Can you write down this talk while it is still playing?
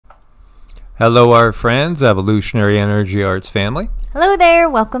Hello, our friends, Evolutionary Energy Arts family. Hello there,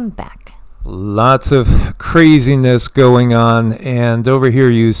 welcome back. Lots of craziness going on, and over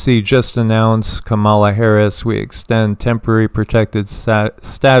here you see just announced Kamala Harris. We extend temporary protected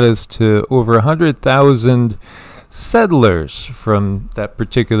status to over 100,000 settlers from that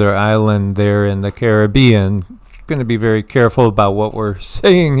particular island there in the Caribbean. Going to be very careful about what we're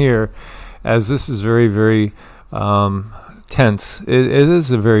saying here, as this is very, very tense. It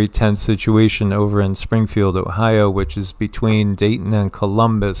is a very tense situation over in Springfield, Ohio, which is between Dayton and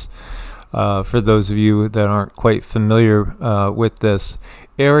Columbus. For those of you that aren't quite familiar with this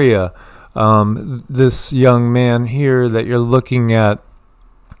area, this young man here that you're looking at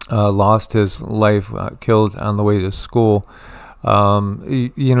lost his life, killed on the way to school.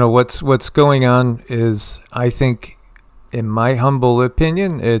 You know, what's going on is, I think, in my humble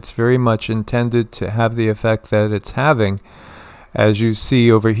opinion, it's very much intended to have the effect that it's having. As you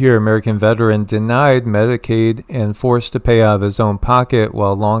see over here, American veteran denied Medicaid and forced to pay out of his own pocket,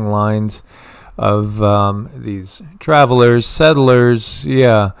 while long lines of these travelers, settlers,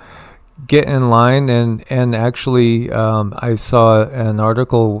 get in line. And actually, I saw an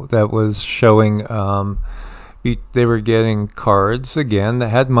article that was showing they were getting cards again that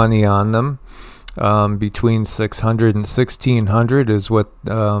had money on them. Between $600 and $1,600 is what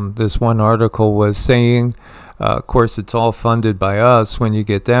this one article was saying. Of course, it's all funded by us when you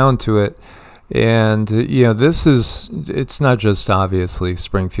get down to it. And, you know, it's not just obviously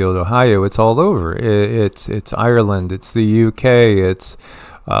Springfield, Ohio. It's all over. It's Ireland. It's the UK. It's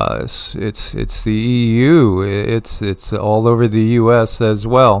the EU. It's all over the US as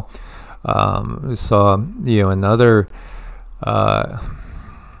well. We saw, you know, another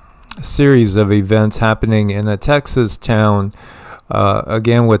series of events happening in a Texas town,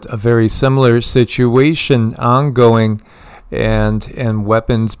 again with a very similar situation ongoing, and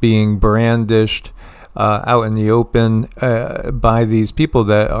weapons being brandished out in the open by these people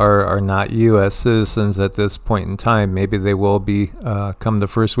that are not U.S. citizens at this point in time. Maybe they will be come the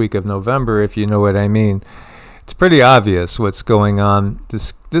first week of November, if you know what I mean. It's pretty obvious what's going on.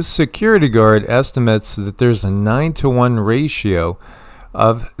 This security guard estimates that there's a 9-to-1 ratio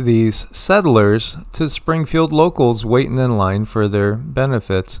of these settlers to Springfield locals waiting in line for their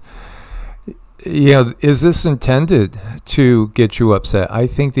benefits. You know, is this intended to get you upset? I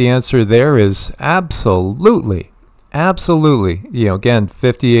think the answer there is absolutely. Absolutely. You know, again,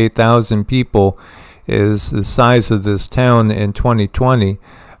 58,000 people is the size of this town in 2020,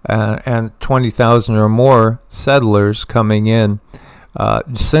 and 20,000 or more settlers coming in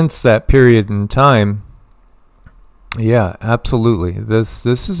since that period in time. Yeah, absolutely. This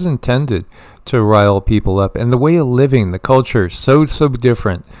is intended to rile people up. And the way of living, the culture, so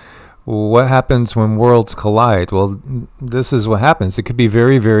different. What happens when worlds collide? Well, this is what happens. It could be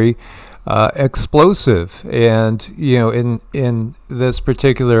very, very explosive. And, you know, in this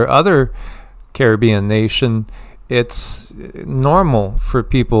particular other Caribbean nation, it's normal for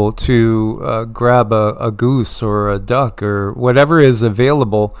people to grab a goose or a duck or whatever is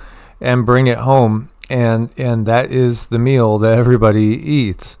available and bring it home. And that is the meal that everybody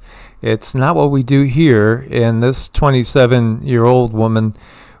eats. It's not what we do here. And this 27-year-old woman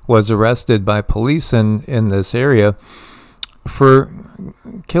was arrested by police in this area for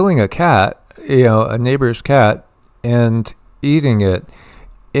killing a cat, you know, a neighbor's cat, and eating it.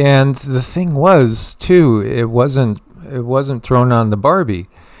 And the thing was, too, it wasn't thrown on the Barbie.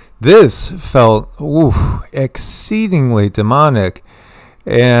 This felt exceedingly demonic.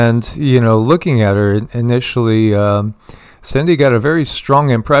 And, you know, looking at her initially, Cindy got a very strong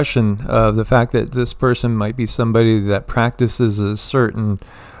impression of the fact that this person might be somebody that practices a certain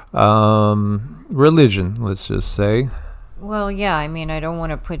religion, let's just say. Well, yeah, I mean, I don't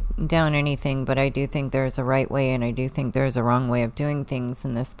want to put down anything, but I do think there's a right way and I do think there's a wrong way of doing things.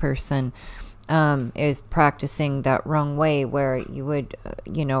 And this person is practicing that wrong way, where you would,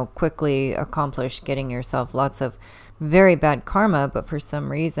 you know, quickly accomplish getting yourself lots of very bad karma, but for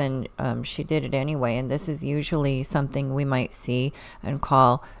some reason she did it anyway. And this is usually something we might see and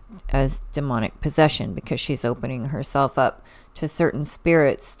call as demonic possession, because she's opening herself up to certain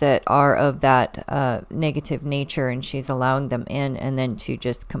spirits that are of that negative nature, and she's allowing them in and then to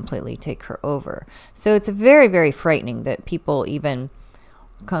just completely take her over. So it's very, very frightening that people even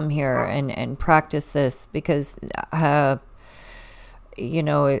come here and practice this, because you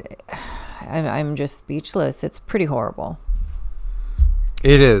know, I'm just speechless. It's pretty horrible.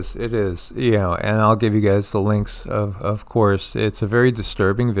 It is, you know, and I'll give you guys the links, of course. It's a very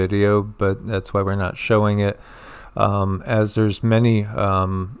disturbing video, but that's why we're not showing it, as there's many,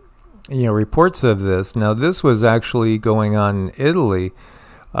 you know, reports of this. Now, this was actually going on in Italy,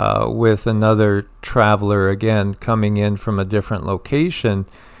 with another traveler, again, coming in from a different location.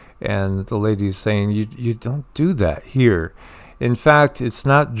 And the lady's saying, you don't do that here. In fact, it's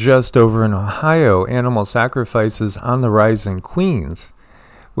not just over in Ohio. Animal sacrifices on the rise in Queens,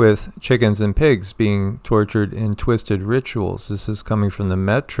 with chickens and pigs being tortured in twisted rituals. This is coming from the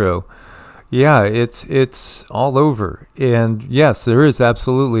metro. Yeah, it's all over. And yes, there is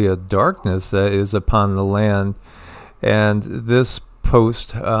absolutely a darkness that is upon the land. And this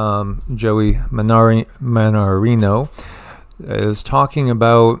post, Joey Manarino, is talking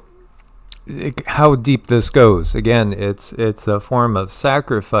about how deep this goes. Again, it's a form of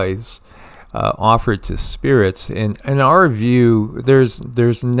sacrifice offered to spirits. In our view,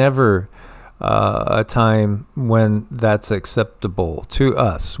 there's never a time when that's acceptable to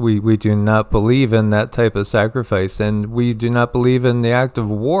us. We do not believe in that type of sacrifice, and we do not believe in the act of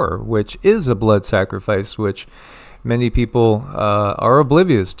war, which is a blood sacrifice, which many people are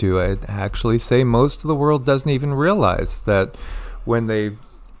oblivious to. I'd actually say most of the world doesn't even realize that when they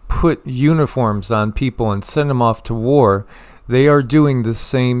put uniforms on people and send them off to war, they are doing the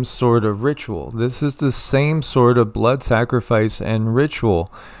same sort of ritual. This is the same sort of blood sacrifice and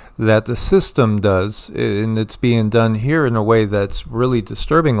ritual that the system does, and it's being done here in a way that's really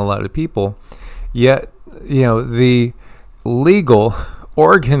disturbing a lot of people. Yet, the legal,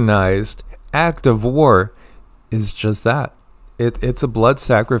 organized act of war is just that. It's a blood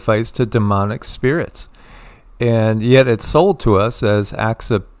sacrifice to demonic spirits. And yet it's sold to us as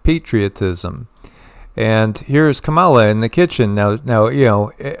acts of patriotism. And here's Kamala in the kitchen. Now,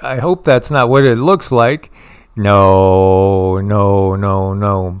 I hope that's not what it looks like. No.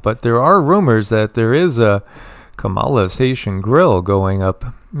 But there are rumors that there is a Kamala's Haitian grill going up.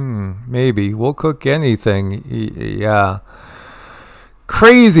 Maybe. We'll cook anything. Yeah.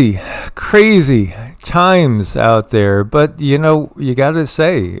 Crazy times out there. But, you got to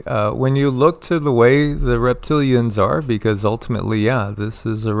say, when you look to the way the reptilians are, because ultimately, this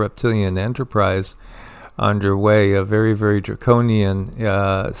is a reptilian enterprise underway, a very, very draconian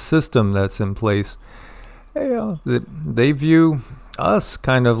system that's in place. They view us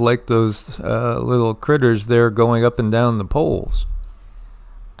kind of like those little critters there going up and down the poles.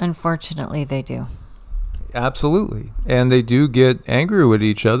 Unfortunately, they do. Absolutely. And they do get angry with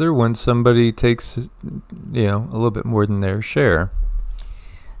each other when somebody takes, a little bit more than their share.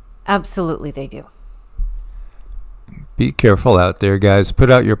 Absolutely, they do. Be careful out there, guys. Put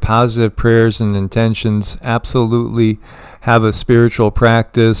out your positive prayers and intentions. Absolutely have a spiritual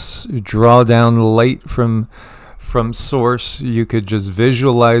practice. Draw down light from source. You could just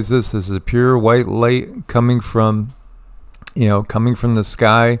visualize this as a pure white light coming from the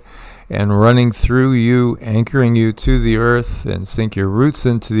sky and running through you, anchoring you to the earth, and sink your roots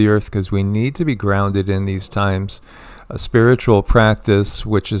into the earth, because we need to be grounded in these times. A spiritual practice,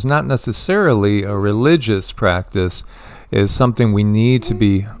 which is not necessarily a religious practice, is something we need to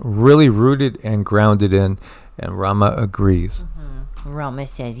be really rooted and grounded in, and Rama agrees. Rama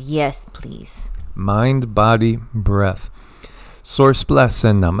says, yes, please. Mind, body, breath. Source bless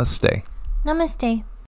and namaste. Namaste.